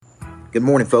Good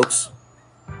morning, folks.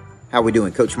 How we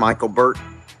doing? Coach Michael Burt.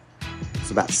 It's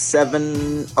about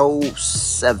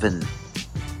 7:07.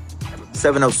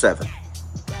 7:07.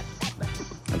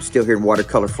 I'm still here in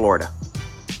Watercolor, Florida.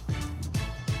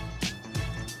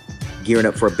 Gearing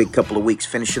up for a big couple of weeks,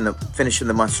 finishing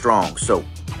the month strong. So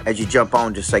as you jump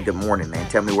on, just say good morning, man.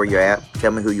 Tell me where you're at.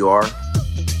 Tell me who you are.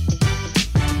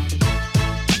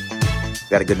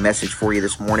 Got a good message for you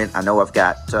this morning. I know I've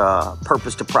got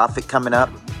Purpose to Profit coming up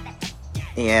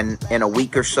in a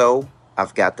week or so.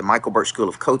 I've got the Michael Burt School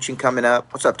of Coaching coming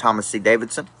up. What's up, Thomas C.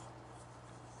 Davidson?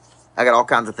 I got all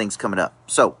kinds of things coming up.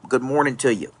 So good morning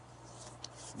to you.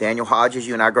 Daniel Hodges,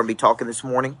 you and I are going to be talking this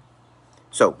morning.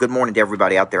 So good morning to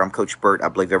everybody out there. I'm Coach Burt. I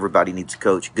believe everybody needs a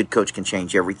coach. Good coach can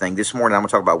change everything. This morning I'm going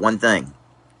to talk about one thing.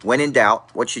 When in doubt,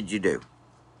 what should you do?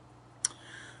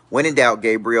 When in doubt,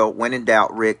 Gabriel. When in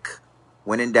doubt, Rick.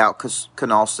 When in doubt,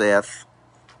 Kanal Seth.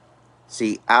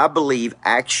 See, I believe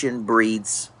action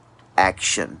breeds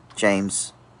action.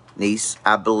 James Neese,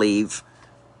 I believe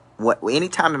any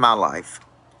time in my life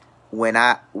when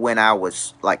I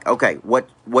was like, okay,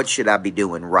 what should I be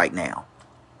doing right now?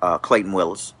 Clayton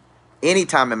Willis. Any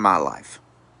time in my life,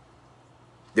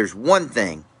 there's one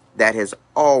thing that has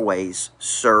always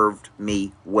served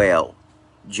me well,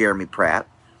 Jeremy Pratt,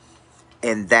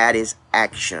 and that is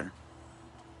action.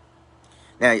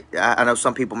 Now, I know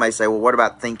some people may say, well, what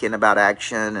about thinking about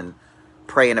action and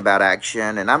praying about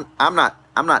action? And I'm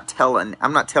not telling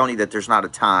you that there's not a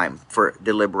time for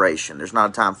deliberation. There's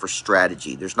not a time for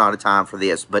strategy. There's not a time for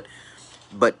this. But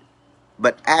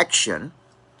action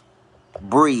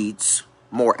breeds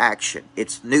more action.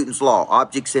 It's Newton's law.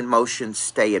 Objects in motion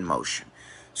stay in motion.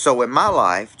 So in my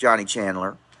life, Johnny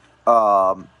Chandler,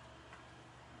 when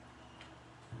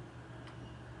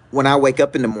I wake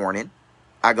up in the morning,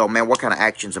 I go, man, what kind of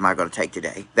actions am I going to take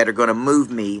today that are going to move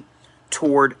me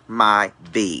toward my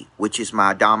B, which is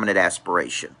my dominant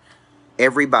aspiration?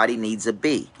 Everybody needs a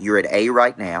B. You're at A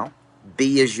right now.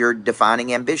 B is your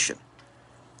defining ambition.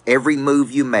 Every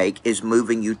move you make is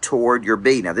moving you toward your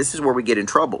B. Now, this is where we get in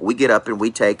trouble. We get up and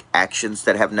we take actions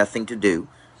that have nothing to do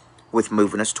with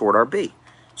moving us toward our B.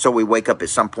 So we wake up at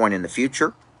some point in the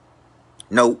future,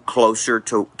 no closer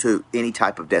to any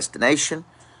type of destination,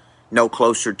 no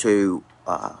closer to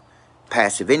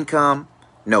passive income,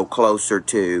 no closer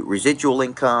to residual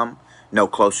income, no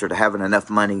closer to having enough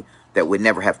money that we'd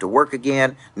never have to work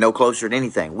again, no closer to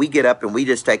anything. We get up and we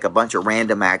just take a bunch of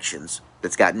random actions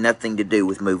that's got nothing to do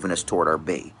with moving us toward our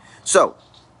B. So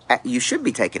you should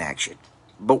be taking action.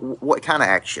 But what kind of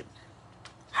action?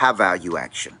 High value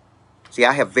action. See,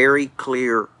 I have very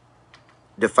clear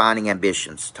defining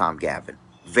ambitions, Tom Gavin.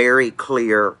 Very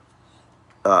clear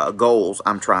goals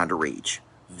I'm trying to reach.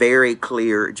 Very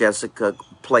clear, Jessica,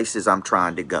 places I'm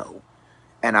trying to go.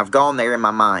 And I've gone there in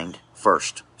my mind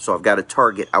first. So I've got a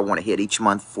target I want to hit each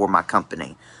month for my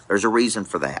company. There's a reason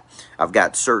for that. I've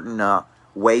got certain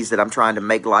ways that I'm trying to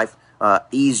make life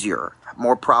easier,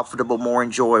 more profitable, more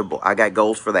enjoyable. I got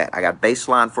goals for that. I got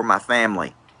baseline for my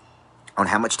family on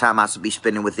how much time I should be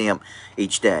spending with them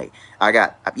each day. I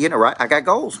got, right? I got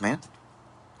goals, man.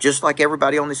 Just like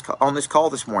everybody on this call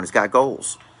this morning has got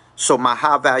goals. So my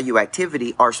high-value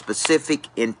activity are specific,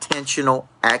 intentional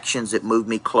actions that move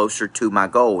me closer to my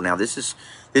goal. Now, this is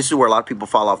where a lot of people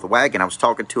fall off the wagon. I was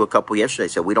talking to a couple yesterday,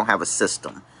 said we don't have a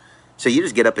system. So you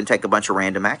just get up and take a bunch of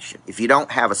random action. If you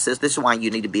don't have a system, this is why you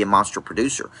need to be a monster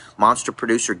producer. Monster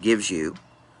producer gives you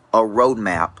a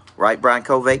roadmap, right, Brian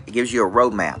Covey? It gives you a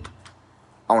roadmap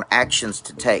on actions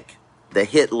to take. The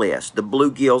hit list, the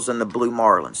bluegills and the blue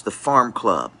marlins, the farm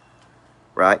club,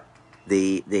 right?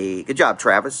 The good job,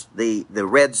 Travis. The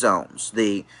red zones,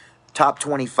 the top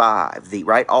 25,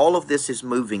 right? All of this is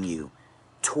moving you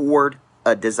toward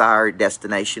a desired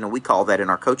destination, and we call that in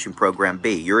our coaching program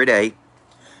B. You're at A,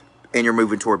 and you're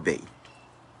moving toward B.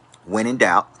 When in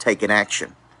doubt, take an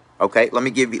action. Okay, let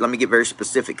me get very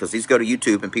specific because these go to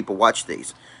YouTube and people watch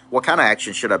these. What kind of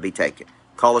action should I be taking?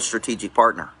 Call a strategic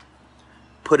partner.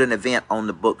 Put an event on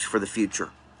the books for the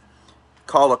future.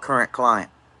 Call a current client.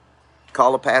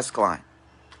 Call a past client.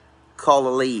 Call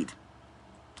a lead.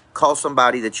 Call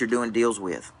somebody that you're doing deals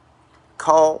with.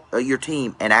 Call your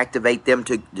team and activate them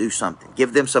to do something.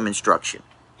 Give them some instruction.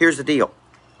 Here's the deal.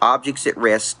 Objects at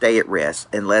rest stay at rest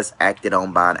unless acted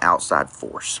on by an outside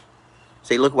force.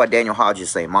 See, look what Daniel Hodges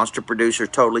is saying. Monster producer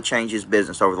totally changed his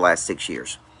business over the last 6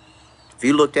 years. If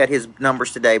you looked at his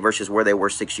numbers today versus where they were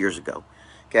 6 years ago,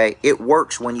 okay, it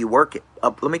works when you work it.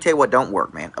 Let me tell you what don't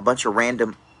work, man. A bunch of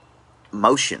random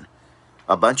motion.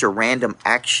 A bunch of random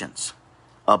actions,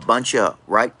 a bunch of,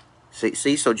 right?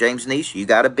 See, so James Neese, you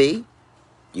got to be,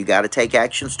 you got to take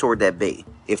actions toward that B.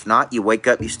 If not, you wake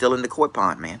up, you're still in the koi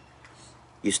pond, man.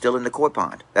 you're still in the koi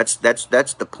pond. That's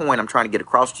the point I'm trying to get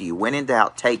across to you. When in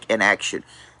doubt, take an action.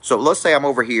 So let's say I'm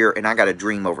over here and I got a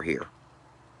dream over here.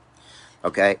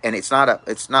 Okay, and it's not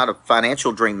a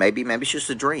financial dream. Maybe it's just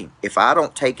a dream. If I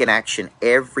don't take an action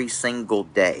every single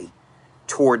day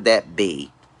toward that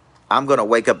B, I'm going to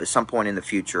wake up at some point in the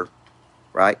future,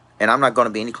 right? And I'm not going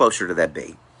to be any closer to that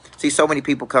B. See, so many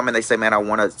people come and they say, man, I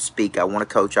want to speak, I want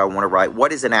to coach, I want to write.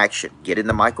 What is an action? Get in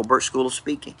the Michael Burt School of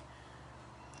Speaking.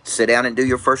 Sit down and do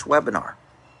your first webinar.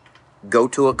 Go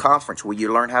to a conference where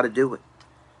you learn how to do it.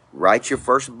 Write your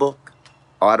first book.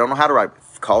 Oh, I don't know how to write.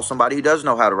 Call somebody who does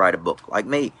know how to write a book, like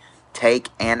me. Take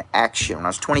an action. When I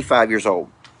was 25 years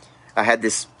old, I had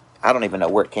this, I don't even know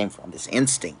where it came from, this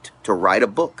instinct to write a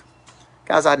book.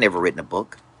 Guys, I'd never written a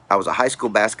book. I was a high school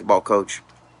basketball coach,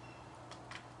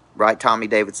 right? Tommy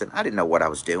Davidson. I didn't know what I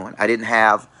was doing. I didn't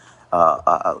have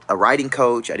a writing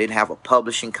coach. I didn't have a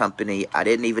publishing company. I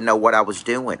didn't even know what I was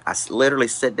doing. I literally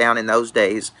sat down in those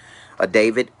days,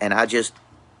 David, and I just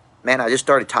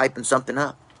started typing something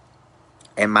up.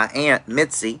 And my aunt,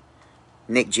 Mitzi,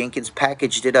 Nick Jenkins,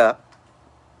 packaged it up.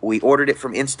 We ordered it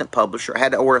from Instant Publisher. I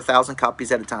had to order 1,000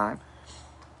 copies at a time.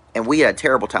 And we had a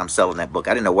terrible time selling that book.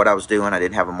 I didn't know what I was doing. I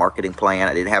didn't have a marketing plan.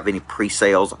 I didn't have any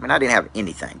pre-sales. I didn't have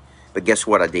anything. But guess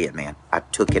what I did, man? I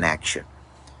took an action.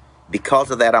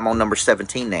 Because of that, I'm on number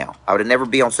 17 now. I would have never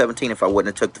be on 17 if I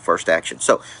wouldn't have took the first action.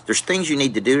 So there's things you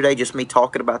need to do today, just me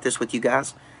talking about this with you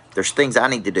guys. There's things I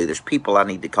need to do. There's people I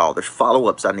need to call. There's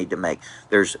follow-ups I need to make.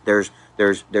 There's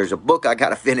a book I got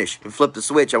to finish and flip the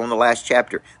switch. I'm on the last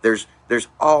chapter. There's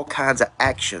all kinds of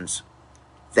actions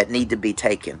that need to be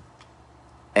taken.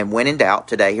 And when in doubt,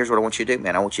 today, here's what I want you to do,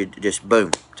 man. I want you to just,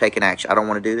 boom, take an action. I don't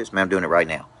want to do this, man. I'm doing it right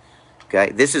now. Okay?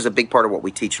 This is a big part of what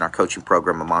we teach in our coaching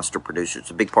program, A Monster Producer.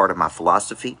 It's a big part of my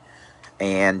philosophy.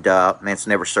 And, man, it's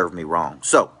never served me wrong.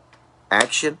 So,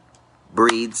 action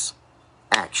breeds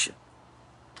action.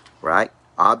 Right?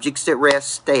 Objects at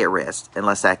rest stay at rest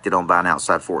unless acted on by an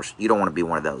outside force. You don't want to be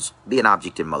one of those. Be an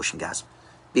object in motion, guys.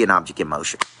 Be an object in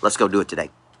motion. Let's go do it today.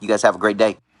 You guys have a great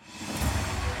day.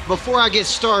 Before I get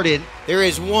started, there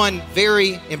is one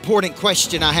very important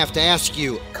question I have to ask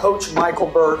you. Coach Michael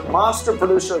Burt, Monster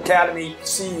Producer Academy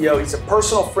CEO. He's a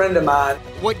personal friend of mine.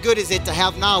 What good is it to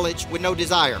have knowledge with no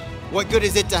desire? What good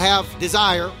is it to have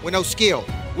desire with no skill?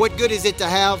 What good is it to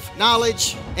have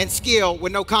knowledge and skill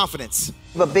with no confidence?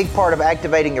 A big part of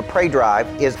activating your prey drive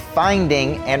is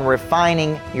finding and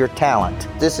refining your talent.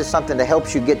 This is something that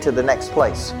helps you get to the next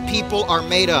place. People are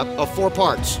made up of 4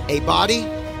 parts: a body,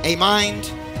 a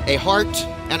mind, a heart,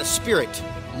 and a spirit.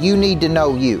 You need to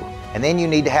know you, and then you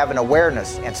need to have an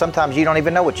awareness, and sometimes you don't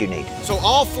even know what you need. So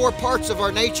all 4 parts of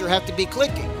our nature have to be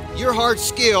clicking. Your hard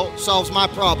skill solves my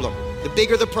problem. The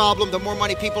bigger the problem, the more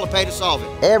money people will pay to solve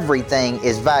it. Everything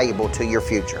is valuable to your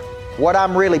future. What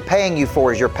I'm really paying you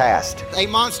for is your past. A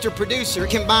monster producer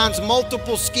combines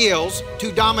multiple skills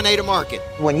to dominate a market.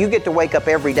 When you get to wake up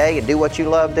every day and do what you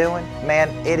love doing, man,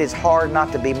 it is hard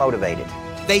not to be motivated.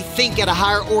 They think at a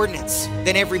higher ordinance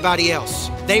than everybody else.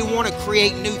 They want to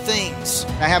create new things.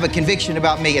 I have a conviction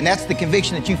about me, and that's the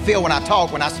conviction that you feel when I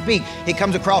talk, when I speak. It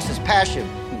comes across as passion.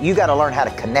 You got to learn how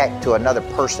to connect to another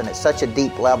person at such a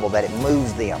deep level that it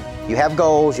moves them. You have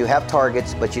goals, you have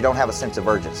targets, but you don't have a sense of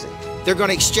urgency. They're going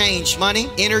to exchange money,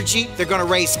 energy. They're going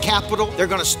to raise capital. They're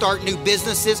going to start new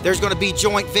businesses. There's going to be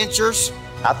joint ventures.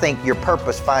 I think your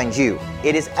purpose finds you.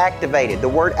 It is activated. The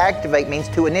word activate means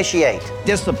to initiate.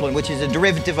 Discipline, which is a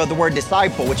derivative of the word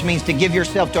disciple, which means to give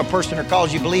yourself to a person or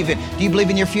cause you believe in. Do you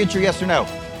believe in your future, yes or no?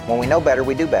 When we know better,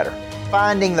 we do better.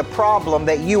 Finding the problem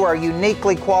that you are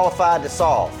uniquely qualified to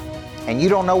solve, and you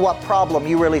don't know what problem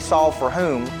you really solve for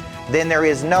whom, then there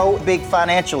is no big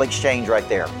financial exchange right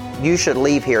there. You should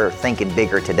leave here thinking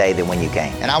bigger today than when you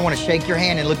came. And I want to shake your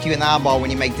hand and look you in the eyeball when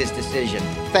you make this decision.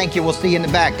 Thank you. We'll see you in the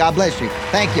back. God bless you.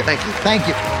 Thank you. Thank you. Thank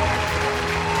you.